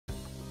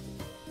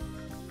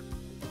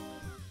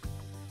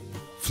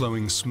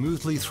Flowing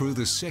smoothly through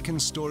the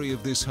second story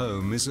of this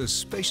home is a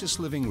spacious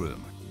living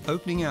room,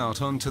 opening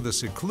out onto the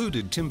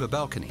secluded timber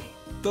balcony.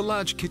 The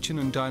large kitchen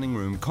and dining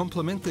room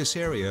complement this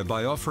area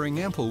by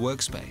offering ample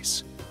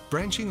workspace.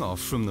 Branching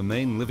off from the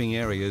main living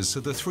areas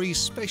are the 3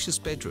 spacious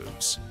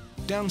bedrooms.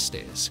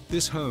 Downstairs,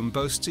 this home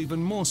boasts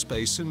even more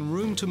space and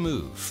room to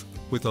move,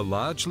 with a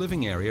large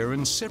living area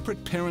and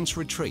separate parents'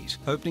 retreat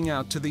opening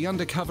out to the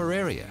undercover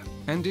area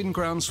and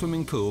in-ground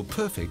swimming pool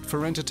perfect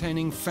for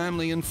entertaining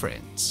family and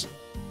friends.